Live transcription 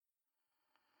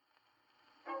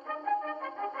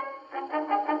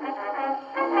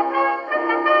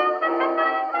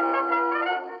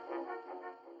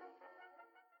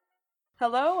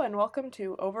welcome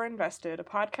to Overinvested, a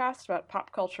podcast about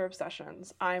pop culture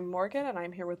obsessions. I'm Morgan, and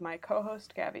I'm here with my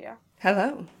co-host, Gavia.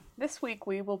 Hello. This week,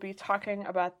 we will be talking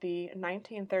about the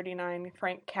 1939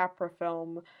 Frank Capra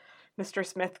film, Mr.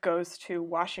 Smith Goes to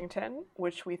Washington,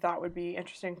 which we thought would be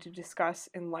interesting to discuss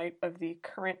in light of the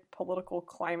current political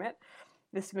climate.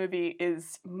 This movie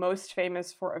is most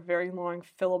famous for a very long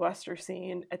filibuster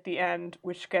scene at the end,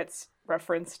 which gets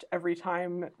referenced every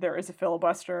time there is a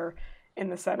filibuster in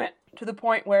the Senate, to the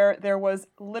point where there was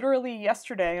literally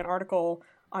yesterday an article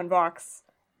on Vox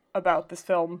about this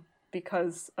film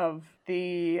because of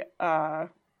the,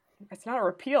 it's not a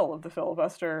repeal of the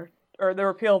filibuster, or the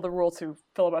repeal of the rule to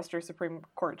filibuster Supreme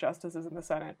Court justices in the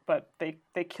Senate, but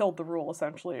they killed the rule,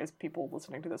 essentially, as people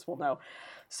listening to this will know.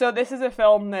 So this is a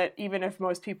film that, even if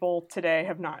most people today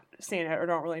have not seen it or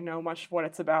don't really know much of what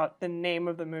it's about, the name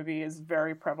of the movie is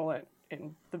very prevalent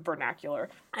in the vernacular.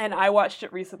 And I watched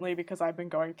it recently because I've been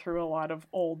going through a lot of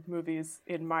old movies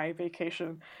in my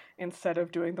vacation instead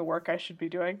of doing the work I should be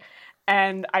doing.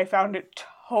 And I found it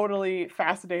totally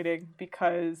fascinating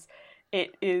because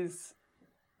it is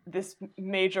this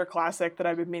major classic that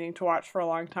I've been meaning to watch for a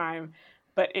long time,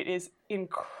 but it is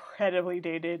incredibly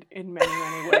dated in many,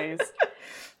 many ways.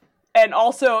 And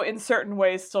also, in certain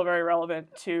ways, still very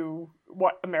relevant to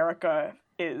what America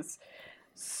is.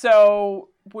 So,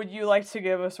 would you like to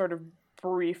give a sort of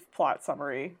brief plot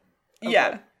summary of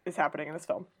what is happening in this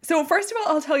film? So, first of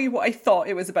all, I'll tell you what I thought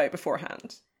it was about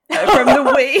beforehand. From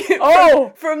the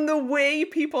way from the way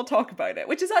people talk about it,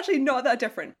 which is actually not that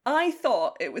different. I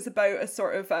thought it was about a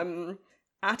sort of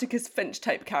Atticus Finch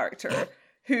type character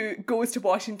who goes to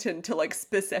Washington to like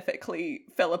specifically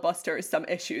filibuster some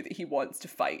issue that he wants to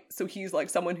fight. So he's like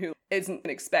someone who isn't an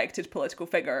expected political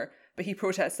figure, but he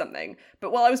protests something.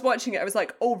 But while I was watching it, I was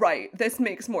like, oh right, this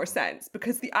makes more sense,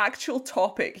 because the actual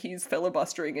topic he's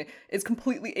filibustering is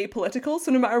completely apolitical.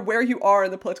 So no matter where you are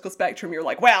in the political spectrum, you're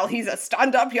like, well, he's a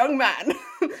stand-up young man,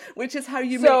 which is how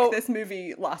you make this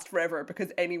movie last forever,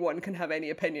 because anyone can have any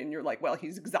opinion. You're like, well,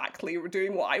 he's exactly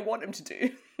doing what I want him to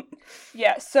do.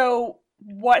 Yeah, so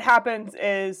what happens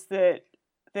is that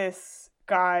this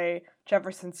guy,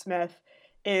 Jefferson Smith,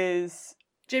 is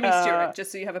Jimmy Stewart,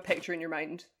 just so you have a picture in your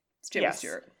mind. It's Jimmy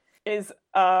Stewart. Is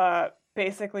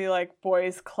basically like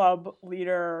boys club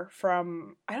leader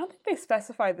from, I don't think they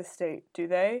specify the state, do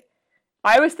they?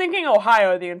 I was thinking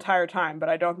Ohio the entire time, but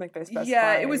I don't think they specify.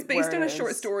 Yeah, it was based on a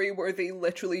short story where they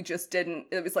literally just didn't,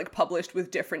 it was like published with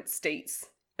different states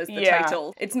as the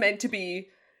title. It's meant to be,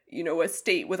 you know, a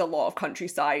state with a lot of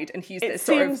countryside, and he's this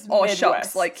sort of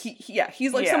shucks, like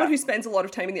he's like someone who spends a lot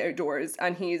of time in the outdoors,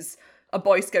 and he's a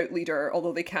Boy Scout leader,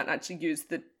 although they can't actually use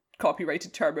the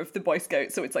copyrighted term of the Boy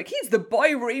Scout, so it's like he's the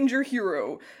Boy Ranger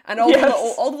hero, and all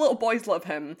the little boys love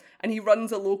him, and he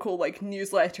runs a local like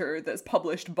newsletter that's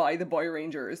published by the Boy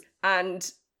Rangers. And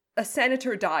a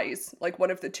senator dies, like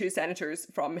one of the two senators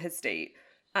from his state,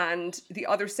 and the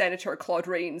other senator, Claude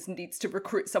Rains, needs to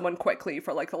recruit someone quickly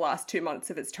for like the last 2 months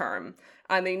of his term,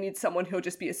 and they need someone who'll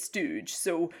just be a stooge.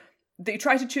 So they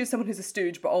try to choose someone who's a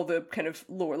stooge, but all the kind of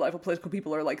lower level political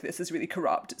people are like, this is really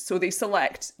corrupt. So they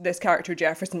select this character,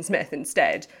 Jefferson Smith,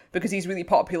 instead, because he's really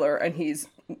popular and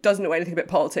doesn't know anything about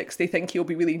politics. They think he'll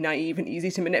be really naive and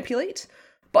easy to manipulate.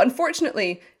 But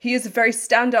unfortunately, he is a very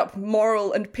stand-up,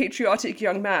 moral and patriotic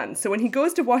young man. So when he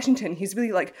goes to Washington, he's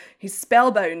really like, he's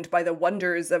spellbound by the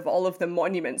wonders of all of the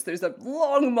monuments. There's a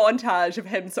long montage of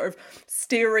him sort of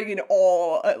staring in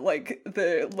awe at like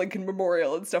the Lincoln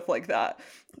Memorial and stuff like that.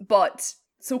 But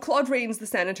so Claude Rains, the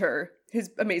senator, who's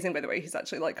amazing, by the way, he's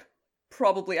actually like,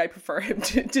 probably I prefer him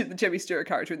to the Jimmy Stewart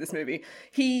character in this movie.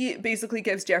 He basically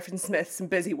gives Jefferson Smith some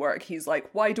busy work. He's like,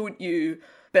 why don't you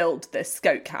build this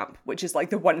scout camp, which is like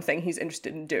the one thing he's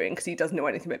interested in doing because he doesn't know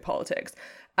anything about politics.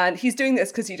 And he's doing this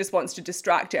because he just wants to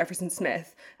distract Jefferson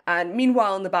Smith. And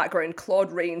meanwhile, in the background,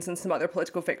 Claude Rains and some other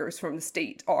political figures from the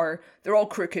state they're all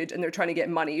crooked, and they're trying to get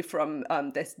money from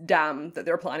this dam that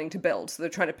they're planning to build. So they're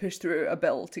trying to push through a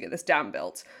bill to get this dam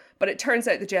built. But it turns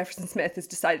out that Jefferson Smith has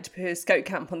decided to put his scout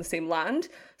camp on the same land.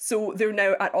 So they're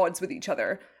now at odds with each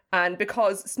other. And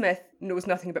because Smith knows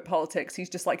nothing about politics, he's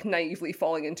just like naively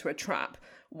falling into a trap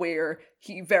where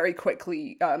he very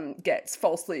quickly gets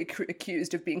falsely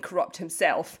accused of being corrupt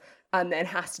himself, and then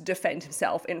has to defend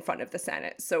himself in front of the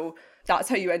Senate. So that's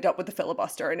how you end up with the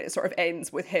filibuster, and it sort of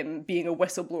ends with him being a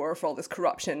whistleblower for all this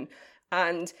corruption.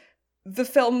 And the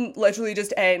film literally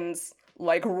just ends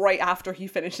like right after he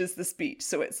finishes the speech.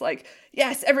 So it's like,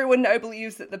 yes, everyone now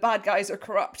believes that the bad guys are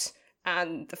corrupt,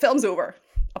 and the film's over.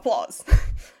 Applause.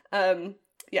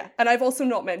 Yeah, and I've also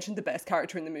not mentioned the best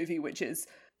character in the movie, which is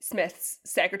Smith's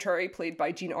secretary, played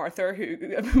by Jean Arthur, who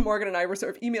Morgan and I were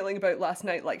sort of emailing about last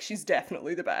night, like, she's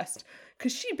definitely the best.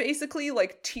 Because she basically,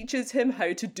 like, teaches him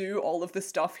how to do all of the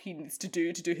stuff he needs to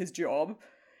do his job.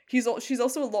 She's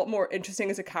also a lot more interesting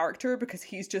as a character because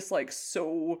he's just, like,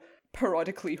 so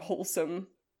parodically wholesome.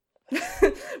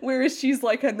 Whereas she's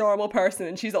like a normal person,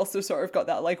 and she's also sort of got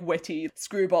that like witty,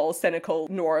 screwball, cynical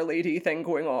Nora lady thing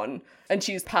going on. And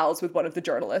she's pals with one of the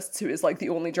journalists, who is like the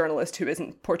only journalist who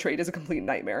isn't portrayed as a complete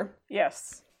nightmare.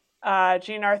 Yes.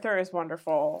 Jean Arthur is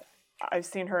wonderful. I've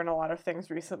seen her in a lot of things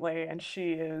recently, and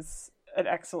she is an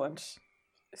excellent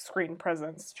screen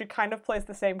presence. She kind of plays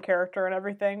the same character and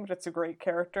everything, but it's a great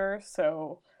character,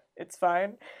 so it's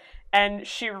fine. And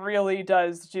she really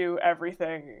does do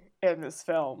everything in this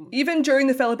film. Even during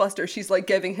the filibuster, she's like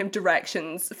giving him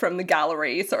directions from the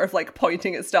gallery, sort of like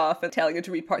pointing at stuff and telling him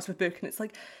to read parts of the book. And it's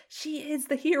like, she is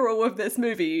the hero of this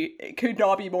movie. It could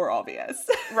not be more obvious.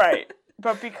 Right.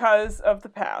 But because of the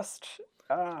past,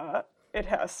 it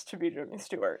has to be Jimmy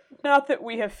Stewart. Not that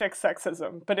we have fixed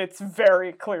sexism, but it's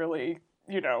very clearly,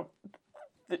 you know,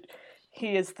 that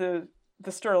he is the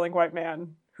sterling white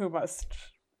man who must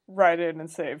ride in and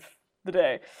save the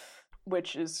day,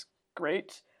 which is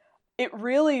great. It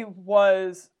really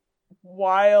was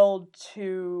wild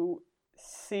to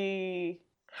see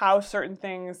how certain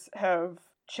things have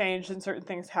changed and certain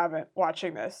things haven't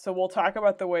watching this. So we'll talk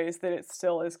about the ways that it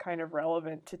still is kind of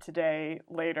relevant to today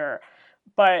later.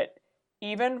 But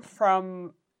even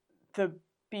from the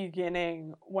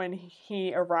beginning, when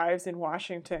he arrives in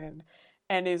Washington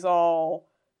and is all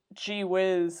gee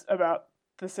whiz about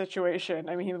the situation.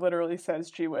 I mean, he literally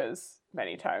says gee whiz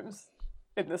many times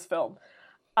in this film.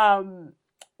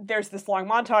 There's this long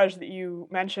montage that you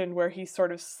mentioned where he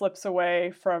sort of slips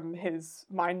away from his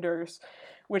minders,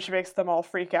 which makes them all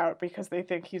freak out because they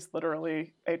think he's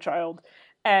literally a child,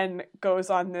 and goes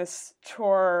on this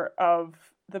tour of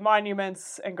the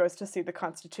monuments and goes to see the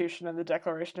Constitution and the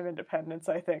Declaration of Independence,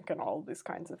 I think, and all of these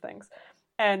kinds of things.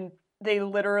 And they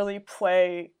literally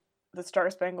play the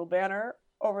Star-Spangled Banner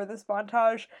over this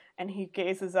montage, and he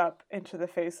gazes up into the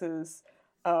faces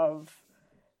of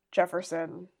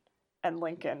Jefferson and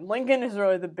Lincoln. Lincoln is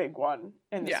really the big one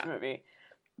in this movie.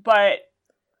 But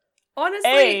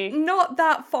honestly, not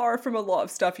that far from a lot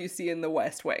of stuff you see in the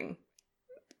West Wing.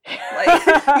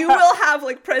 Like, you will have,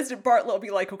 like, President Bartlet be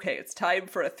like, okay, it's time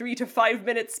for a 3 to 5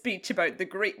 minute speech about the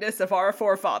greatness of our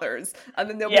forefathers, and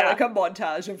then there'll be, like, a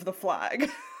montage of the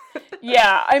flag.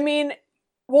 Yeah, I mean,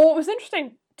 well, what was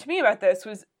interesting to me about this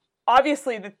was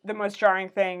obviously the most jarring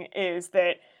thing is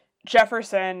that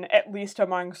Jefferson, at least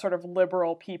among sort of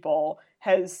liberal people,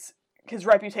 his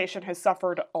reputation has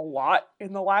suffered a lot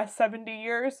in the last 70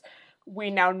 years.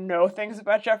 We now know things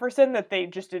about Jefferson that they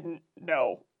just didn't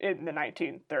know in the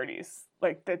 1930s.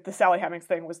 Like, the Sally Hemings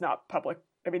thing was not public.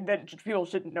 I mean, people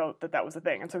didn't know that was a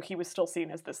thing. And so he was still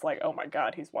seen as this, like, oh my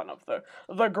God, he's one of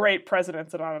the great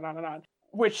presidents, and on and on and on.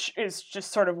 Which is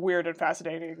just sort of weird and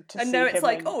fascinating to see. And now it's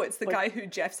like, oh, it's the guy who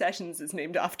Jeff Sessions is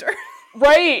named after.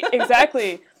 Right,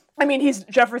 exactly. I mean,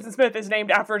 Jefferson Smith is named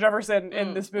after Jefferson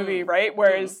in this movie, right?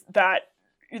 Whereas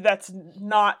that's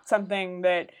not something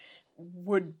that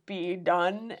would be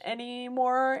done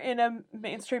anymore in a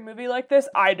mainstream movie like this,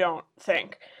 I don't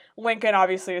think. Lincoln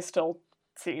obviously is still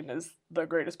seen as the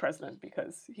greatest president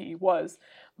because he was.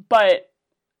 But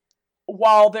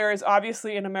while there is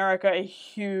obviously in America a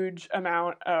huge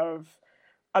amount of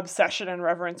obsession and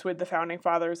reverence with the Founding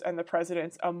Fathers and the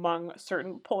presidents among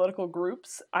certain political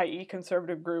groups, i.e.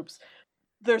 conservative groups,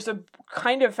 there's a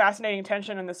kind of fascinating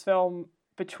tension in this film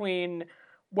between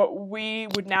what we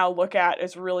would now look at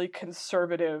as really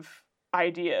conservative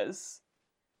ideas,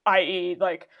 i.e.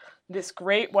 like this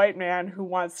great white man who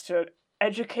wants to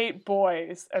educate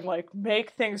boys and like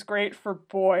make things great for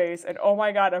boys and oh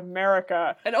my God,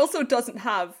 America. And also doesn't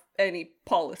have any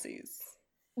policies.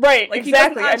 Right, like,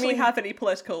 exactly. He doesn't actually have any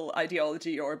political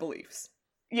ideology or beliefs.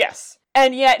 Yes.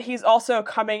 And yet he's also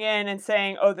coming in and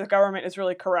saying, oh, the government is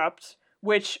really corrupt,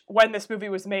 which when this movie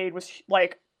was made was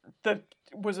like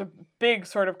was a big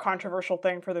sort of controversial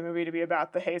thing for the movie to be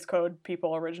about. The Hays Code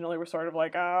people originally were sort of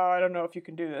like, oh, I don't know if you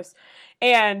can do this.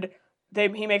 And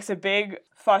he makes a big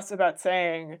fuss about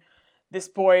saying this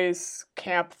boys'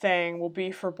 camp thing will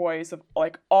be for boys of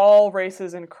like all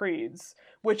races and creeds,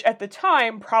 which at the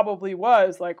time probably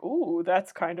was like, ooh,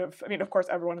 that's kind of, I mean, of course,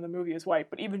 everyone in the movie is white,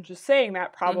 but even just saying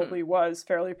that probably was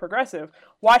fairly progressive.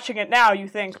 Watching it now, you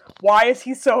think, why is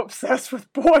he so obsessed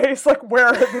with boys? Like, where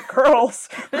are the girls?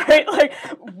 Right? Like,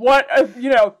 what,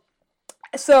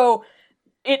 so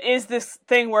it is this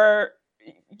thing where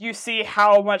you see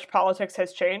how much politics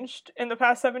has changed in the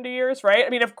past 70 years, right? I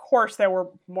mean, of course, there were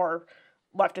more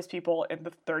leftist people in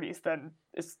the 30s than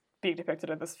is being depicted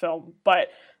in this film. But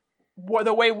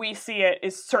the way we see it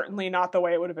is certainly not the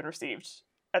way it would have been received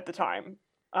at the time.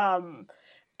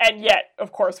 And yet,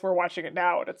 of course, we're watching it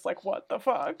now, and it's like, what the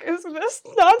fuck is this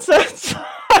nonsense?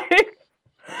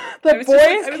 The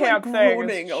boys' camp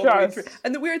thing is just...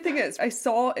 And the weird thing is, I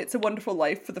saw It's a Wonderful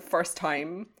Life for the first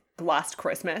time last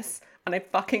Christmas, and I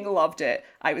fucking loved it.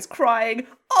 I was crying.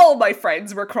 All my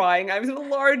friends were crying. I was in a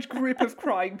large group of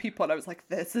crying people, and I was like,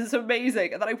 this is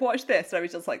amazing. And then I watched this, and I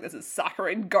was just like, this is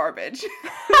saccharine garbage.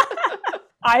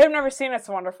 I have never seen It's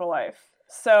a Wonderful Life.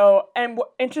 So, and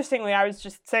interestingly, I was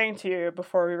just saying to you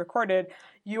before we recorded,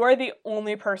 you are the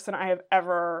only person I have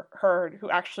ever heard who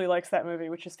actually likes that movie,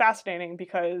 which is fascinating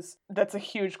because that's a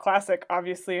huge classic,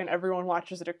 obviously, and everyone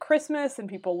watches it at Christmas and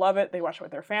people love it. They watch it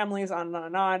with their families, on and on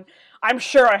and on. I'm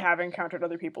sure I have encountered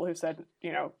other people who said,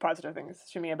 positive things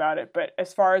to me about it, but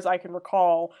as far as I can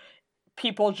recall,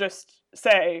 people just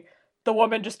say, the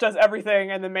woman just does everything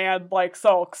and the man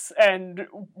sulks and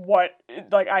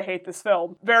I hate this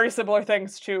film. Very similar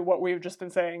things to what we've just been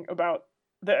saying about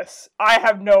this. I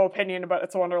have no opinion about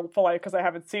It's a Wonderful Life because I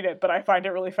haven't seen it, but I find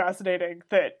it really fascinating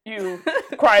that you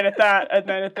cried at that and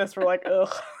then at this we're like,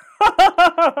 ugh.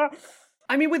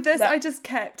 I mean, with this, I just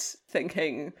kept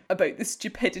thinking about the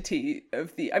stupidity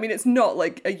of it's not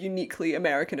like a uniquely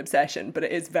American obsession, but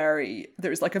it is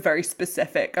there's like a very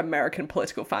specific American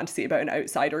political fantasy about an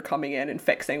outsider coming in and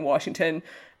fixing Washington.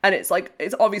 And it's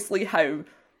obviously how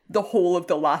the whole of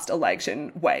the last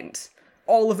election went.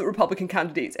 All of the Republican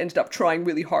candidates ended up trying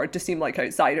really hard to seem like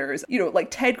outsiders.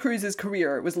 Ted Cruz's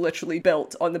career was literally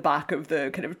built on the back of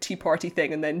the kind of Tea Party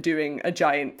thing and then doing a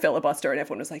giant filibuster, and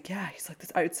everyone was like, yeah, he's like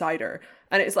this outsider.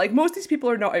 And it's like, most of these people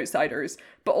are not outsiders,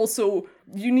 but also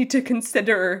you need to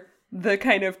consider the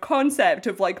kind of concept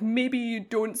of maybe you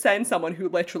don't send someone who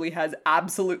literally has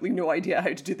absolutely no idea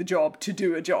how to do the job to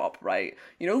do a job, right?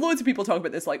 Loads of people talk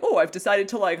about this I've decided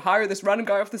to hire this random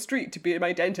guy off the street to be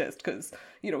my dentist because,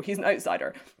 he's an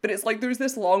outsider. But it's there's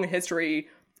this long history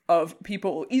of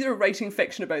people either writing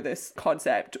fiction about this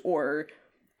concept or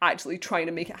actually trying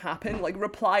to make it happen.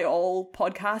 Reply All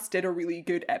podcast did a really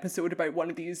good episode about one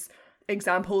of these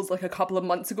examples a couple of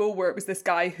months ago, where it was this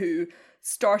guy who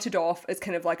started off as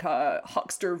kind of a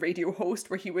huckster radio host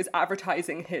where he was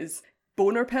advertising his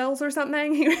boner pills or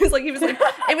something. It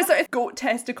was sort of goat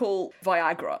testicle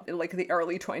Viagra in the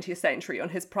early 20th century on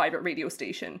his private radio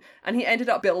station, and he ended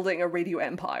up building a radio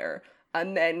empire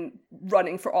and then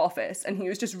running for office, and he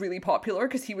was just really popular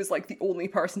because he was the only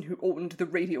person who owned the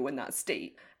radio in that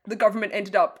state. The government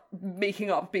ended up making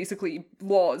up basically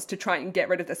laws to try and get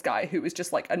rid of this guy who was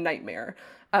just a nightmare.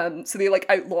 So they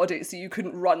outlawed it so you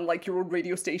couldn't run your own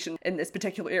radio station in this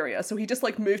particular area. So he just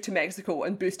moved to Mexico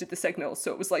and boosted the signal.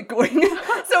 So it was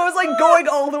going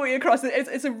all the way across.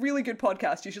 It's a really good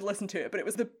podcast. You should listen to it. But it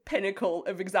was the pinnacle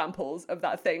of examples of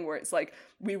that thing where it's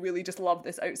we really just love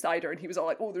this outsider. And he was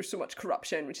all oh, there's so much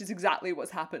corruption, which is exactly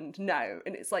what's happened now.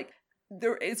 And it's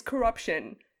there is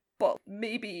corruption. But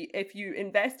maybe if you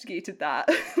investigated that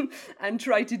and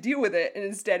tried to deal with it, and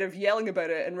instead of yelling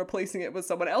about it and replacing it with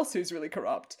someone else who's really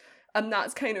corrupt. And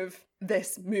that's kind of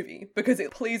this movie, because it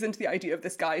plays into the idea of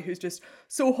this guy who's just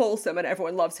so wholesome and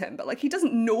everyone loves him, but he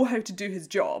doesn't know how to do his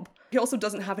job. He also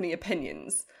doesn't have any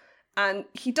opinions. And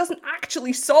he doesn't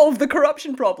actually solve the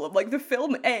corruption problem. The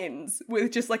film ends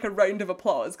with just a round of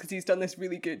applause because he's done this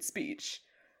really good speech.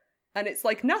 And it's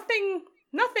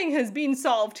nothing has been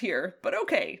solved here, but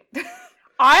okay.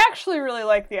 I actually really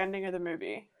like the ending of the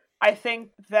movie. I think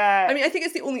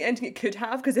it's the only ending it could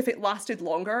have, because if it lasted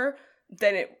longer,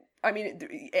 then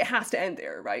it has to end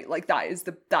there, right? That is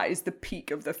the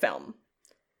peak of the film.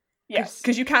 Yes.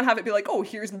 Because you can't have it be oh,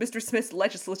 here's Mr. Smith's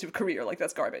legislative career.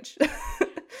 That's garbage.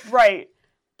 Right.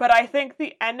 But I think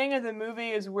the ending of the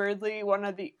movie is weirdly one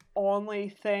of the only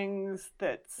things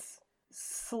that's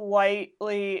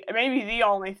maybe the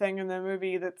only thing in the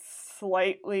movie that's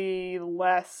slightly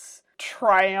less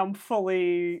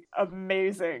triumphantly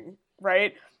amazing,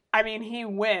 right? He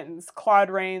wins. Claude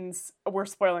Rains, we're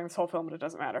spoiling this whole film, but it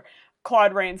doesn't matter.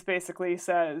 Claude Rains basically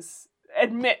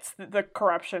admits that the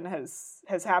corruption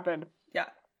has happened. Yeah.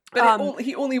 But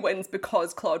he only wins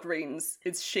because Claude Rains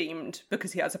is shamed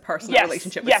because he has a personal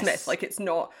relationship with Smith.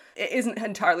 It isn't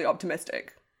entirely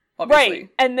optimistic. Obviously. Right,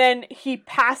 and then he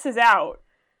passes out,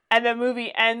 and the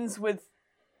movie ends with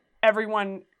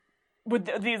everyone, with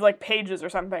these pages or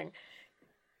something,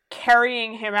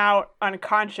 carrying him out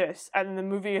unconscious, and the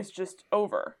movie is just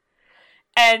over.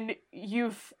 And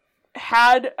you've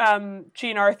had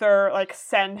Jean Arthur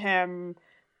send him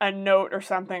a note or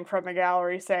something from the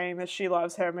gallery saying that she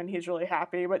loves him and he's really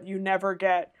happy, but you never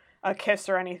get a kiss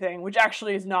or anything, which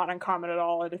actually is not uncommon at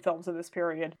all in films of this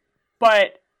period.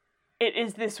 But it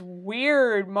is this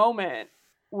weird moment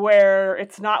where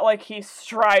it's not like he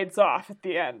strides off at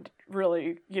the end,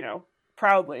 really,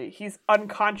 proudly. He's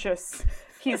unconscious.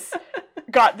 He's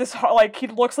got this, he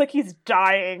looks like he's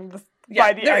dying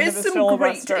by the end of this filibuster.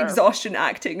 There is some great exhaustion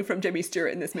acting from Jimmy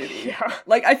Stewart in this movie. Yeah.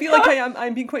 I feel like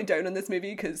I'm being quite down on this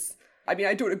movie because, I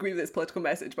don't agree with its political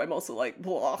message, but I'm also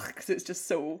because it's just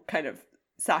so kind of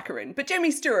saccharine. But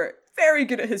Jimmy Stewart, very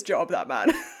good at his job, that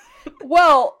man.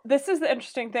 Well, this is the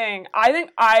interesting thing. I think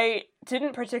I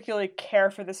didn't particularly care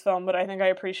for this film, but I think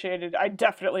I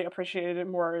definitely appreciated it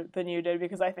more than you did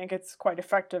because I think it's quite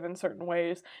effective in certain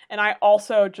ways. And I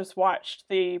also just watched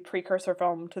the precursor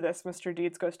film to this, Mr.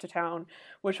 Deeds Goes to Town,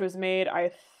 which was made, I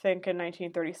think, in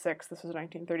 1936. This was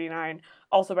 1939.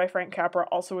 Also by Frank Capra,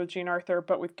 also with Jean Arthur,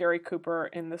 but with Gary Cooper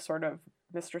in this sort of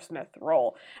Mr. Smith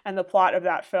role. And the plot of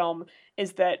that film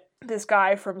is that this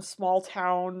guy from small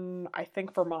town, I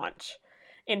think Vermont,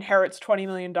 inherits $20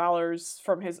 million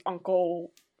from his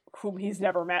uncle whom he's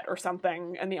never met or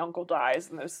something, and the uncle dies,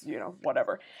 and there's,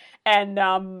 whatever. And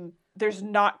there's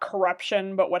not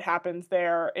corruption, but what happens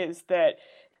there is that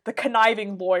the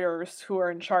conniving lawyers who are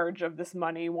in charge of this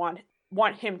money want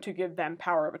him to give them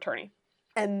power of attorney.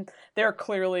 And they're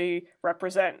clearly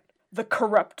represent the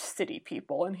corrupt city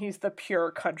people, and he's the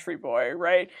pure country boy,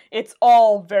 right? It's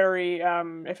all very,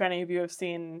 if any of you have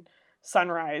seen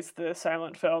Sunrise, the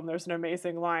silent film, there's an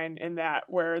amazing line in that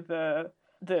where the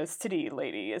city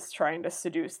lady is trying to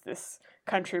seduce this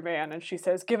country man, and she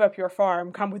says, "Give up your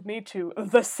farm, come with me to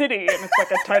the city," and it's like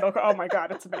a title. Oh my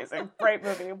god, it's amazing. Great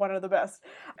movie, one of the best.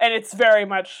 And it's very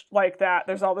much like that.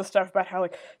 There's all this stuff about how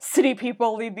city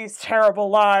people lead these terrible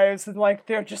lives, and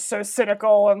they're just so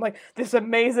cynical, and this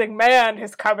amazing man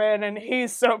has come in and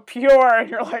he's so pure, and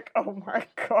you're like, oh my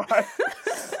god.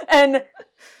 And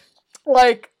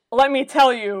let me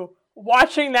tell you,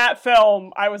 watching that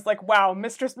film, I was like, wow,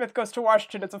 Mr. Smith Goes to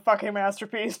Washington, it's a fucking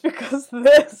masterpiece, because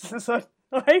this is a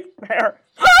nightmare.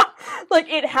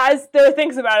 There are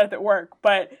things about it that work,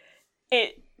 but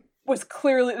it was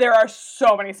clearly, there are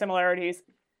so many similarities,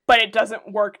 but it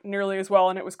doesn't work nearly as well,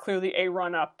 and it was clearly a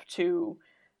run-up to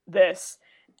this.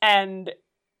 And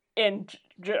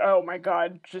oh my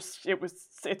god, it's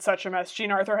such a mess.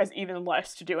 Jean Arthur has even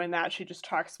less to do in that. She just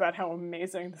talks about how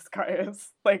amazing this guy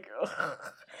is. Ugh.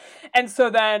 And so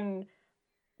then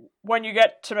when you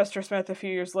get to Mr. Smith a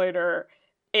few years later,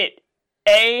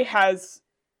 Mr.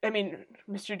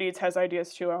 Deeds has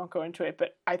ideas too, I won't go into it,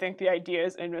 but I think the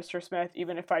ideas in Mr. Smith,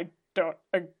 even if I don't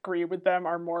agree with them,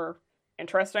 are more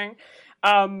interesting.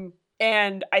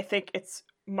 And I think it's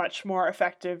much more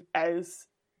effective as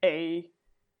a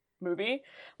movie.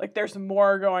 There's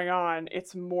more going on.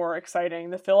 It's more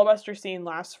exciting. The filibuster scene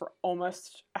lasts for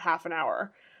almost a half an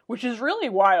hour, which is really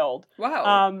wild.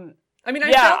 Wow. I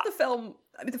felt the film,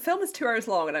 the film is 2 hours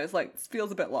long, and I was like, this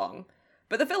feels a bit long.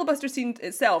 But the filibuster scene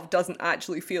itself doesn't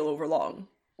actually feel over long.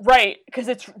 Right, because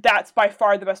that's by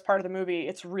far the best part of the movie.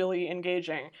 It's really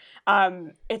engaging.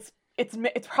 It's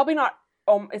probably not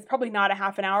it's probably not a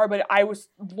half an hour, but I was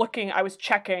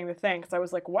checking the thing because I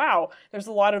was like, wow, there's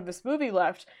a lot of this movie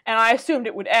left, and I assumed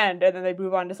it would end and then they'd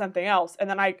move on to something else, and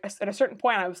then at a certain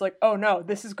point I was like, oh no,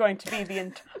 this is going to be the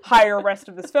entire rest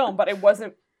of this film. But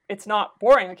it's not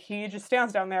boring. He just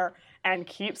stands down there and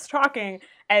keeps talking,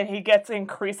 and he gets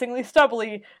increasingly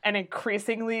stubbly and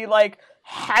increasingly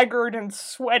haggard and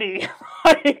sweaty.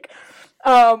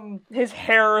 His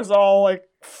hair is all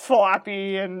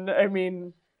floppy,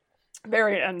 and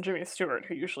very end Jimmy Stewart,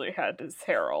 who usually had his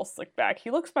hair all slicked back, he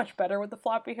looks much better with the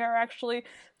floppy hair, actually,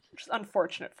 which is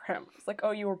unfortunate for him. It's oh,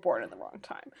 you were born in the wrong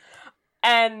time.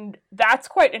 And that's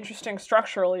quite interesting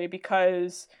structurally,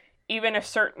 because even if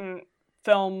certain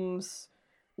films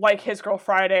like His Girl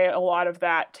Friday, a lot of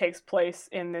that takes place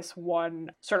in this one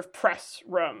sort of press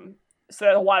room.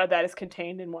 So a lot of that is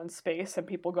contained in one space and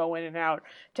people go in and out.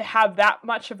 To have that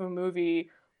much of a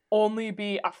movie only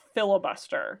be a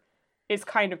filibuster is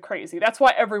kind of crazy. That's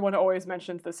why everyone always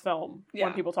mentions this film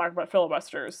when people talk about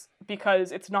filibusters,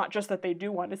 because it's not just that they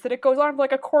do one, it's that it goes on for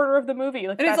a quarter of the movie.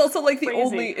 And it's also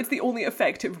the only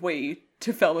effective way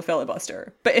to film a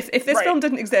filibuster. But if this film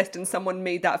didn't exist and someone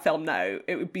made that film now,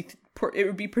 it would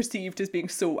be perceived as being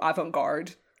so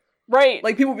avant-garde. Right.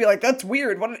 People would be like, that's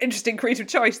weird. What an interesting creative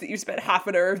choice that you spent half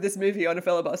an hour of this movie on a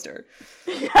filibuster.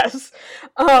 Yes.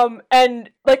 And,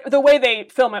 the way they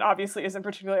film it, obviously, isn't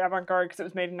particularly avant-garde because it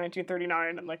was made in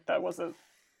 1939 and, that wasn't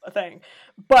a thing.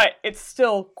 But it's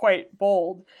still quite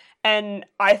bold. And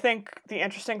I think the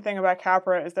interesting thing about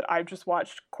Capra is that I've just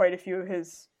watched quite a few of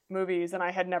his movies, and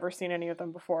I had never seen any of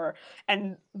them before.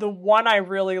 And the one I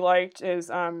really liked is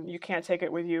You Can't Take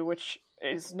It With You, which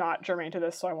is not germane to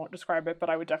this, so I won't describe it, but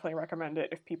I would definitely recommend it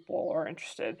if people are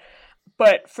interested.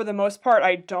 But for the most part,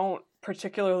 I don't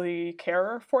particularly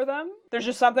care for them. There's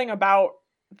just something about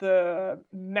the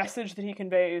message that he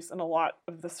conveys in a lot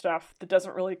of the stuff that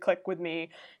doesn't really click with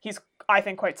me. He's, I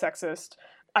think, quite sexist.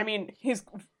 I mean, he's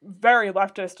very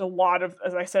leftist. A lot of,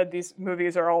 as I said, these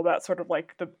movies are all about sort of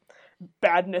like the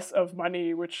badness of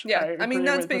money, which I mean,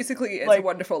 that's basically It's a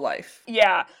Wonderful Life.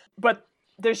 Yeah, but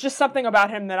there's just something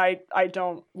about him that I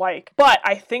don't like. But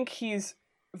I think he's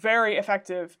very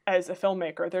effective as a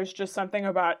filmmaker. There's just something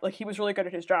about, like, he was really good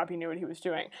at his job. He knew what he was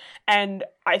doing. And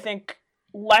I think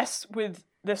less with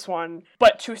this one,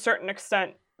 but to a certain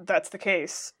extent that's the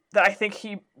case, that I think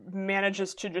he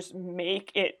manages to just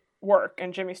make it work,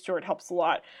 and Jimmy Stewart helps a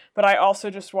lot. But I also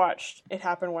just watched It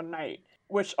Happened One Night,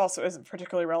 which also isn't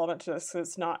particularly relevant to this, because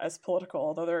it's not as political,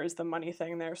 although there is the money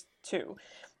thing there too.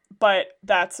 But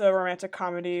that's a romantic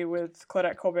comedy with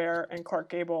Claudette Colbert and Clark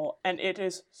Gable, and it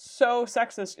is so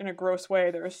sexist in a gross way.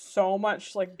 There is so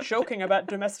much, like, joking about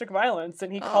domestic violence,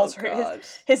 and he calls her,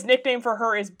 his nickname for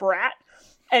her is Brat,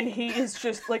 and he is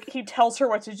just, like, he tells her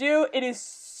what to do. It is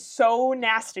so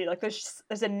nasty. Like, there's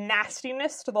a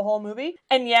nastiness to the whole movie,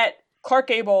 and yet Clark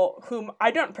Gable, whom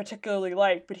I don't particularly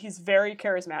like, but he's very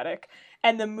charismatic.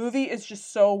 And the movie is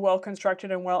just so well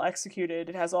constructed and well executed.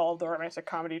 It has all the romantic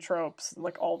comedy tropes,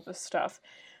 like all of this stuff,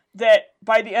 that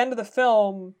by the end of the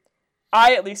film,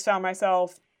 I at least found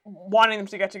myself wanting them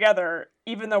to get together,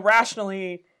 even though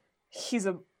rationally he's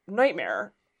a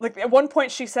nightmare. Like, at one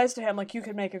point she says to him, like, you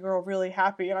could make a girl really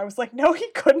happy. And I was like, no, he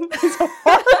couldn't. He's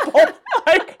horrible.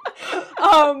 Like,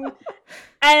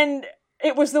 and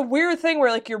it was the weird thing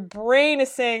where, like, your brain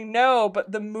is saying no,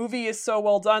 but the movie is so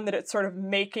well done that it's sort of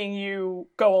making you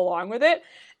go along with it.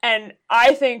 And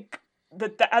I think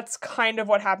that that's kind of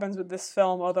what happens with this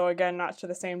film, although, again, not to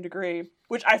the same degree,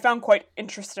 which I found quite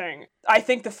interesting. I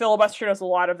think The Filibuster does a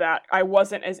lot of that. I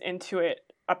wasn't as into it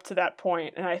up to that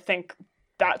point, and I think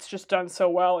that's just done so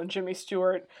well, and Jimmy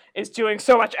Stewart is doing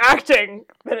so much acting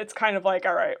that it's kind of like,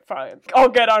 all right, fine, I'll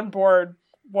get on board,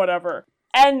 whatever.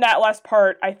 And that last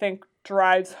part, I think,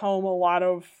 drives home a lot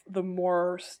of the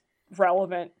more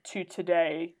relevant to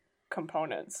today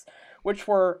components, which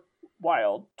were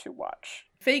wild to watch.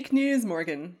 Fake news,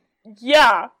 Morgan.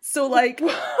 Yeah. So, like,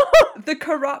 the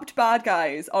corrupt bad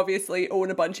guys obviously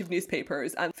own a bunch of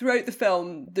newspapers, and throughout the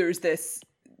film there's this,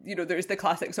 you know, there's the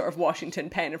classic sort of Washington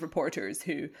pen of reporters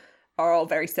who are all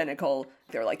very cynical.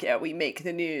 They're like, yeah, we make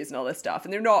the news and all this stuff.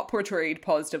 And they're not portrayed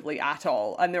positively at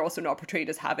all. And they're also not portrayed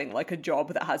as having, like, a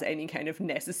job that has any kind of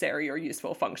necessary or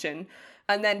useful function.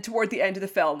 And then toward the end of the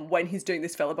film, when he's doing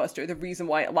this filibuster, the reason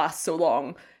why it lasts so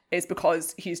long is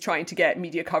because he's trying to get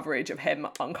media coverage of him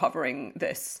uncovering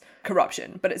this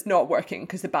corruption. But it's not working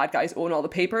because the bad guys own all the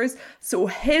papers. So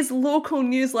his local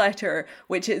newsletter,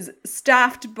 which is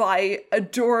staffed by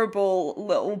adorable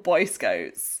little Boy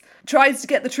Scouts, tries to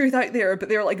get the truth out there, but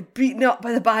they're, like, beaten up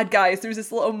by the bad guys. There's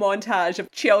this little montage of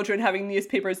children having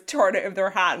newspapers torn out of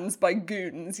their hands by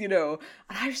goons, you know.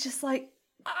 And I was just like,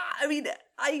 I mean,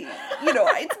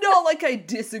 it's not like I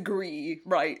disagree,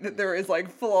 right, that there is, like,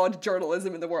 flawed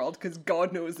journalism in the world, because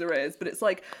God knows there is, but it's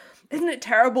like, isn't it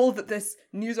terrible that this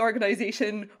news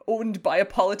organization owned by a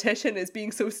politician is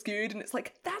being so skewed? And it's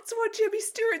like, that's what Jimmy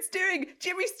Stewart's doing.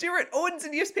 Jimmy Stewart owns a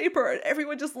newspaper and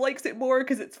everyone just likes it more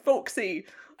because it's folksy.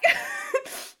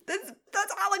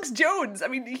 That's Alex Jones. I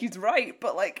mean, he's right,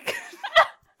 but, like...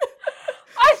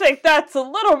 I think that's a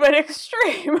little bit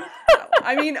extreme.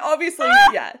 I mean, obviously,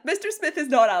 yeah, Mr. Smith is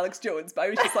not Alex Jones, but I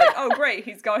was just like, oh, great,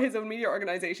 he's got his own media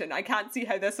organization. I can't see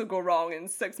how this will go wrong in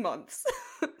 6 months.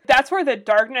 That's where the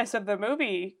darkness of the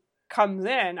movie comes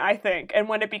in, I think, and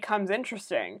when it becomes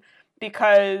interesting,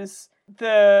 because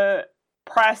the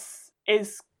press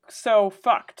is so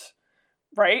fucked,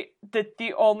 right? That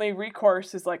the only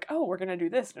recourse is like, oh, we're going to do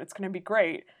this, and it's going to be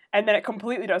great. And then it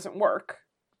completely doesn't work,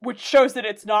 which shows that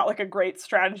it's not, like, a great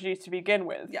strategy to begin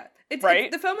with. Yeah.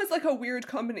 Right? The film is, like, a weird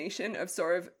combination of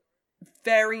sort of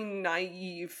very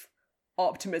naive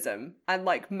optimism and,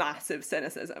 like, massive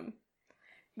cynicism.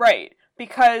 Right.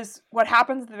 Because what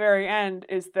happens at the very end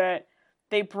is that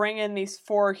they bring in these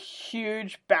 4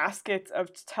 huge baskets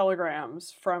of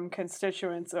telegrams from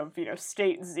constituents of, you know,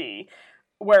 State Z,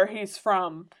 where he's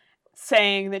from,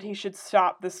 saying that he should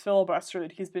stop this filibuster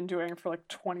that he's been doing for, like,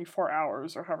 24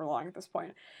 hours or however long at this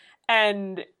point.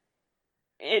 And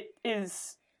it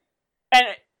is... And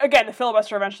again, the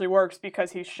filibuster eventually works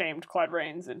because he shamed Claude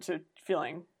Rains into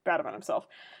feeling bad about himself.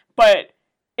 But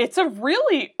it's a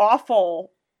really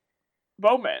awful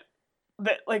moment.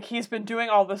 that, like, he's been doing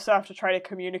all this stuff to try to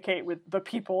communicate with the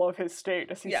people of his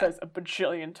state, as he says a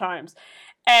bajillion times.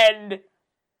 And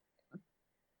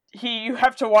you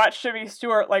have to watch Jimmy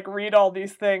Stewart, like, read all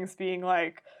these things being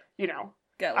like, you know,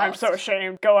 I'm so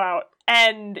ashamed, go out.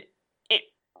 And it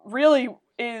really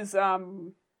is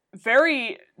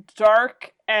very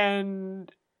dark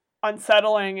and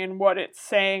unsettling in what it's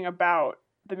saying about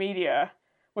the media,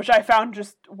 which I found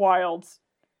just wild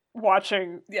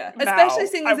watching. Yeah, especially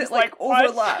seeing as it like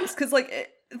overlaps, because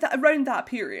like around that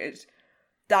period,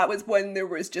 that was when there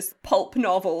was just pulp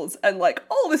novels and like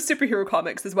all the superhero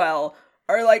comics as well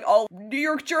are like, all New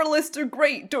York journalists are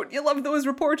great, don't you love those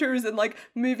reporters, and like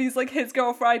movies like His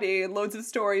Girl Friday and loads of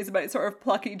stories about sort of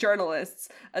plucky journalists,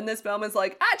 and this film is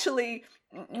like, actually,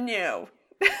 no.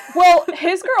 Well,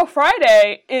 His Girl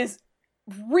Friday is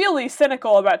really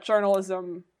cynical about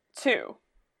journalism too.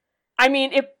 I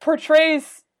mean, it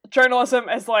portrays journalism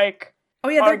as like, oh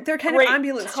yeah, they're kind of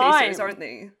ambulance chasers, aren't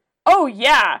they? Oh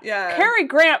yeah, yeah. Cary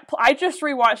Grant. I just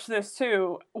rewatched this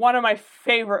too. One of my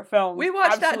favorite films. We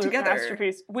watched that together.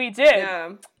 Masterpiece. We did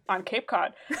on Cape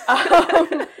Cod.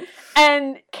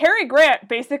 And Cary Grant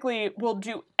basically will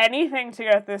do anything to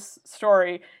get this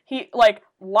story. He like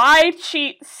lie,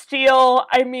 cheat, steal.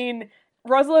 I mean,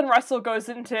 Rosalind Russell goes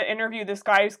in to interview this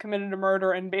guy who's committed a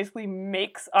murder and basically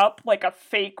makes up like a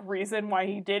fake reason why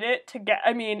he did it to get.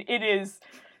 I mean, it is.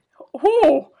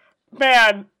 Whoo,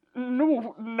 man.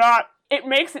 No, not. It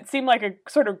makes it seem like a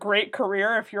sort of great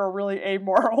career if you're a really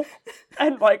amoral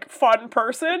and like fun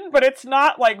person, but it's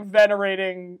not like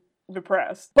venerating the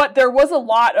press. But there was a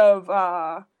lot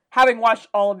of having watched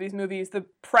all of these movies, the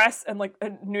press and like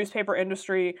the newspaper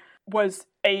industry was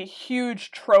a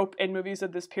huge trope in movies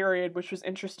of this period, which was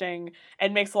interesting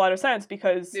and makes a lot of sense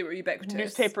because they were ubiquitous.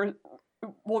 Newspapers,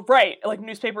 well, right, like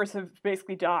newspapers have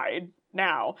basically died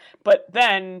now, but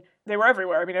then they were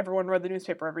everywhere. I mean, everyone read the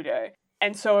newspaper every day.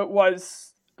 And so it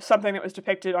was something that was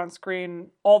depicted on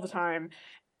screen all the time.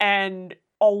 And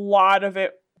a lot of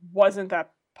it wasn't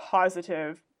that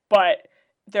positive, but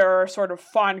there are sort of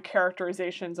fun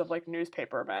characterizations of like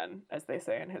newspaper men, as they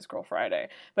say in His Girl Friday.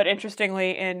 But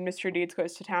interestingly, in Mr. Deeds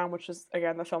Goes to Town, which is,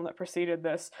 again, the film that preceded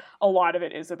this, a lot of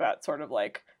it is about sort of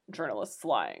like journalists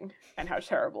lying and how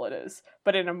terrible it is,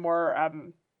 but in a more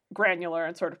granular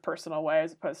and sort of personal way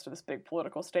as opposed to this big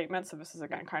political statement. So this is,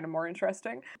 again, kind of more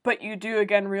interesting. But you do,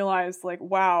 again, realize, like,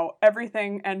 wow,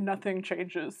 everything and nothing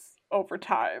changes over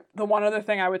time. The one other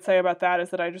thing I would say about that is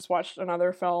that I just watched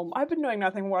another film. I've been doing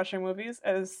nothing watching movies,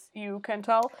 as you can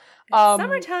tell.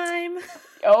 Summertime!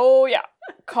 Oh, yeah.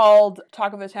 Called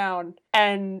Talk of the Town.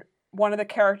 And one of the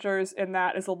characters in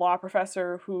that is a law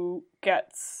professor who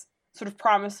gets sort of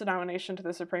promised a nomination to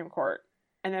the Supreme Court.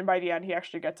 And then by the end, he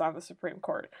actually gets on the Supreme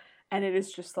Court. And it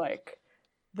is just like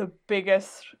the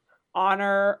biggest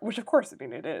honor, which of course, I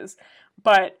mean, it is.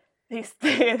 But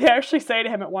they actually say to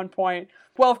him at one point,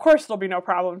 well, of course, there'll be no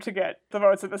problem to get the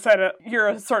votes in the Senate. You're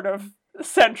a sort of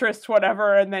centrist,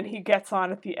 whatever. And then he gets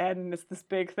on at the end and it's this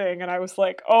big thing. And I was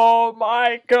like, oh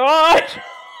my God,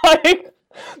 like,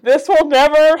 this will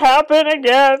never happen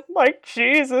again. Like,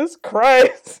 Jesus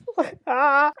Christ.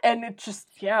 And it just,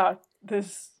 yeah,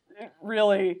 there's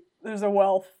a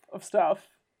wealth of stuff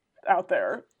out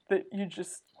there that you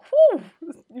just,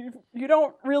 you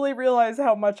don't really realize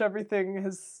how much everything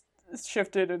has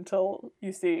shifted until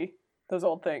you see those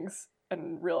old things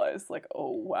and realize, like,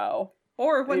 oh, wow.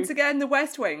 Or, once again, The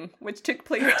West Wing, which took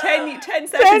place 10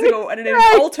 seconds ago and in an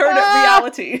alternate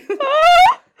reality.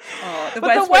 The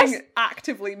West Wing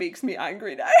actively makes me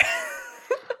angry now.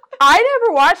 I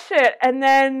never watched it, and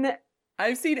then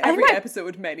I've seen every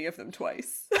episode, many of them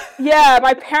twice. Yeah,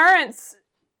 my parents,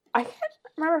 I can't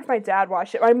remember if my dad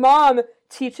watched it. My mom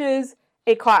teaches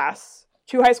a class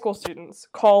to high school students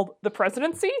called The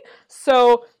Presidency.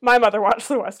 So my mother watched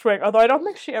The West Wing, although I don't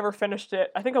think she ever finished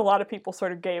it. I think a lot of people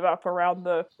sort of gave up around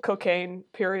the cocaine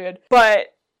period. But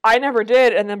I never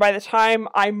did, and then by the time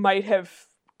I might have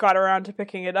got around to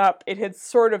picking it up, it had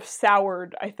sort of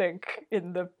soured, I think,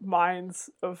 in the minds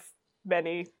of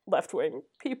many left-wing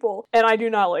people. And I do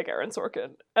not like Aaron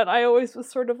Sorkin. And I always was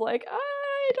sort of like,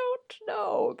 I don't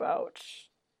know about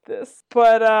this.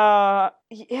 But,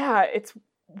 yeah, it's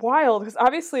wild. Because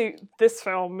obviously this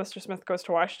film, Mr. Smith Goes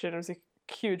to Washington, was a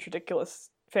huge, ridiculous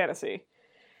fantasy.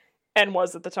 And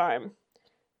was at the time.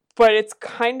 But it's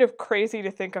kind of crazy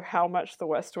to think of how much The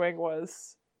West Wing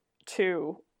was,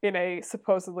 too, in a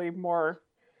supposedly more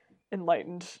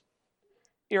enlightened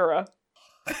era.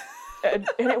 And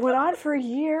it went on for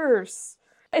years.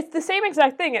 It's the same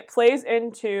exact thing. It plays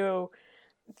into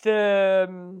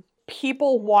the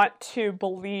people want to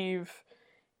believe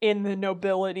in the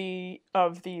nobility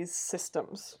of these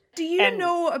systems. Do you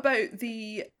know about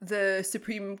the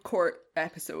Supreme Court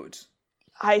episode?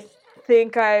 I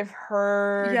think I've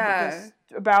heard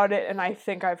about it, and I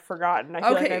think I've forgotten. I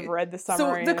feel like I've read the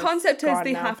summary. So the concept is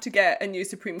they have to get a new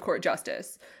Supreme Court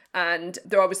justice, and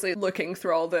they're obviously looking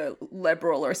through all the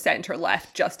liberal or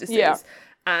centre-left justices. Yeah.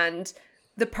 And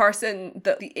the person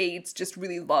that the aides just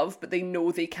really love, but they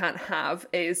know they can't have,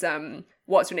 is,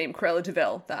 what's her name? Cruella de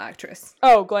Vil, the actress.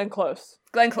 Oh, Glenn Close.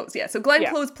 Glenn Close, yeah. So Glenn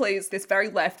Close plays this very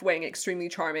left-wing, extremely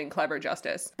charming, clever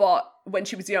justice. But when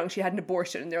she was young, she had an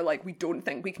abortion, and they're like, we don't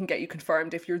think we can get you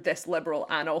confirmed if you're this liberal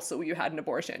and also you had an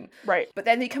abortion. Right. But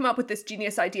then they come up with this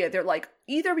genius idea. They're like,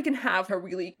 either we can have a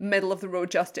really middle-of-the-road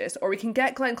justice, or we can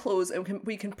get Glenn Close and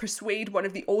we can persuade one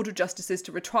of the older justices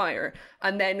to retire,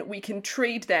 and then we can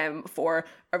trade them for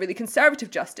a really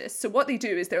conservative justice. So what they do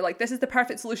is they're like, this is the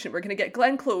perfect solution. We're going to get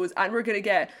Glenn Close, and we're going to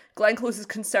get Glenn Close's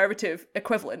conservative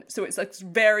equivalent. So it's like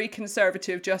very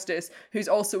conservative justice who's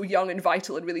also young and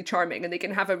vital and really charming, and they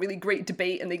can have a really great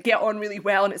debate and they get on really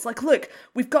well, and it's like, look,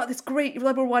 we've got this great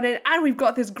liberal one in and we've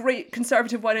got this great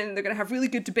conservative one in, and they're going to have really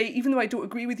good debate even though I don't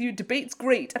agree with you. Debate's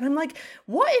great. And I'm like,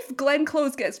 what if Glenn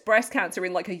Close gets breast cancer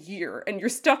in like a year and you're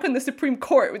stuck on the Supreme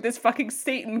Court with this fucking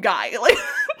Satan guy? Like,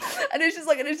 and it's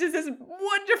just this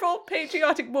wonderful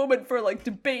patriotic moment for like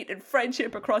debate and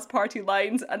friendship across party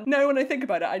lines. And now when I think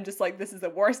about it, I'm just like, this is the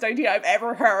worst idea I've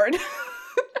ever heard.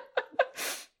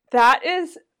 That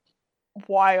is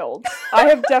wild. I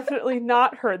have definitely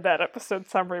not heard that episode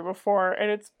summary before,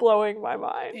 and it's blowing my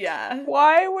mind. Yeah.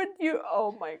 Why would you?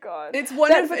 Oh my god. It's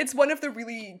one of the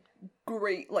really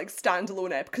great like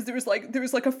standalone because there was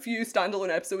like a few standalone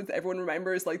episodes that everyone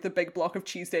remembers, like the Big Block of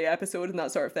Cheese Day episode and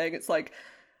that sort of thing. It's like,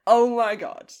 oh my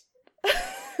god.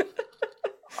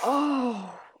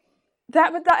 Oh.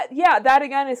 That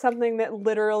again is something that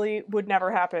literally would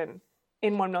never happen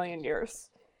in 1 million years.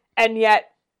 And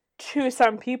yet, to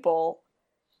some people,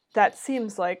 that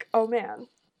seems like, oh man, it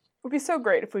would be so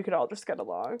great if we could all just get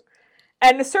along.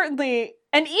 And certainly,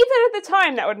 and even at the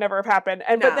time, that would never have happened.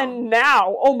 And But then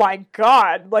now, oh my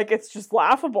god, like, it's just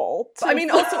laughable. I mean,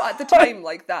 also at the time,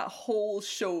 like, that whole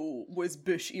show was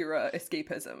Bush-era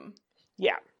escapism.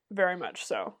 Yeah, very much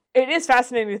so. It is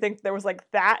fascinating to think there was, like,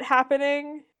 that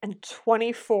happening in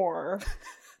 24,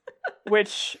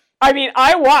 which... I mean,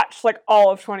 I watched, like,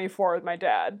 all of 24 with my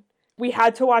dad. We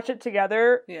had to watch it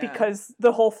together because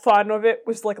the whole fun of it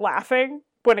was, like, laughing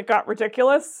when it got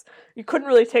ridiculous. You couldn't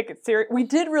really take it serious. We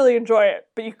did really enjoy it,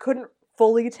 but you couldn't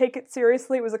fully take it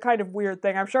seriously. It was a kind of weird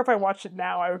thing. I'm sure if I watched it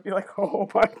now, I would be like, oh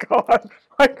my god,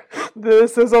 like,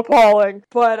 this is appalling.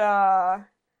 But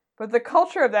the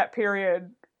culture of that period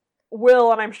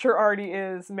will, and I'm sure already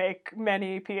is, make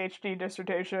many PhD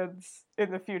dissertations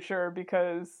in the future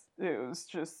because it was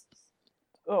just...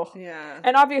 Ugh. Yeah.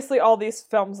 And obviously all these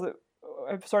films that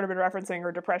I've sort of been referencing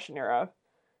are Depression era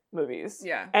movies.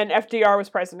 Yeah. And FDR was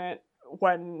president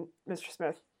when Mr.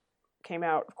 Smith came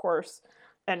out, of course,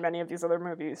 and many of these other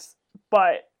movies.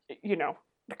 But, you know,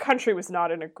 the country was not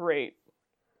in a great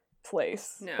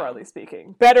place, broadly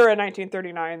speaking. Better in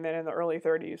 1939 than in the early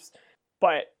 30s.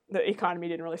 But the economy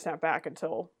didn't really snap back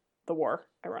until the war,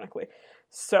 ironically.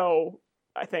 So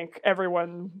I think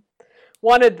everyone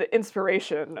wanted the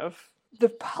inspiration of... The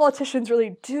politicians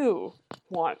really do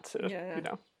want to, you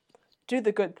know, do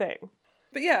the good thing.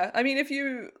 But yeah, I mean, if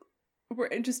you were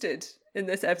interested in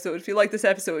this episode, if you like this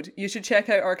episode, you should check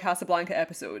out our Casablanca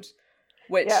episode,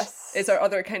 which is our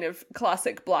other kind of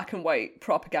classic black and white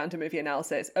propaganda movie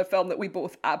analysis, a film that we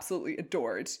both absolutely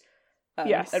adored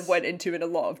and went into in a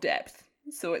lot of depth.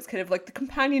 So it's kind of like the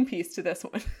companion piece to this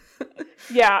one.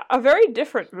 Yeah, a very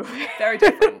different movie. Very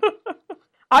different.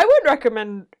 I would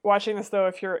recommend watching this, though,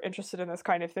 if you're interested in this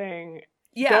kind of thing.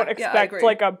 Yeah, don't expect,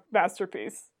 like, a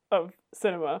masterpiece of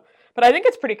cinema. But I think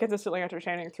it's pretty consistently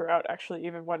entertaining throughout, actually,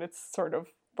 even when it's sort of,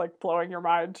 like, blowing your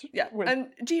mind. Yeah, and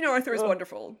Jean Arthur is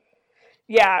wonderful.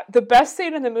 Yeah, the best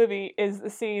scene in the movie is the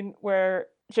scene where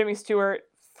Jimmy Stewart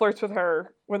flirts with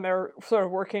her when they're sort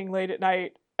of working late at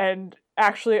night and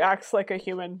actually acts like a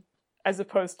human as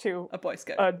opposed to... a Boy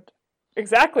Scout.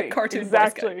 Exactly. Cartoon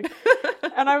exactly.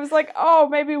 And I was like, oh,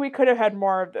 maybe we could have had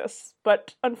more of this.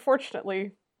 But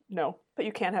unfortunately, no. But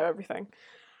you can't have everything.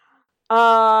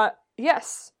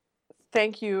 Yes.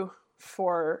 Thank you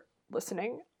for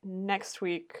listening. Next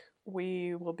week,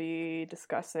 we will be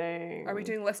discussing... Are we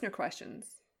doing listener questions?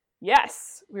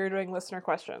 Yes, we are doing listener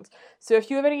questions. So if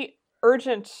you have any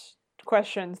urgent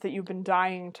questions that you've been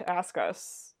dying to ask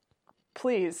us,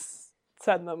 please...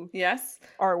 send them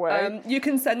our way. You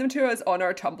can send them to us on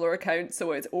our Tumblr account,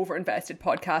 so it's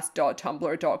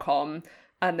overinvestedpodcast.tumblr.com.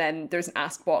 and then there's an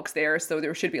ask box there, so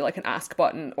there should be like an ask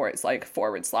button, or it's like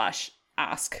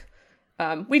 /ask.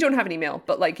 We don't have an email,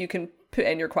 but like you can put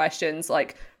in your questions,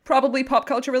 like probably pop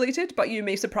culture related, but you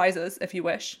may surprise us if you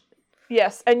wish.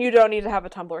 Yes, and you don't need to have a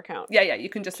Tumblr account. Yeah, you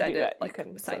can just send it. Like, you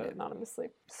can send it anonymously.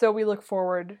 So we look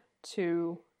forward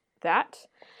to that.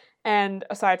 And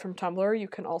aside from Tumblr, you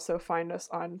can also find us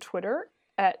on Twitter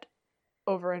at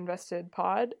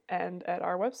overinvestedpod and at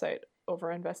our website,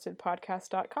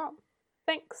 overinvestedpodcast.com.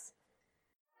 Thanks.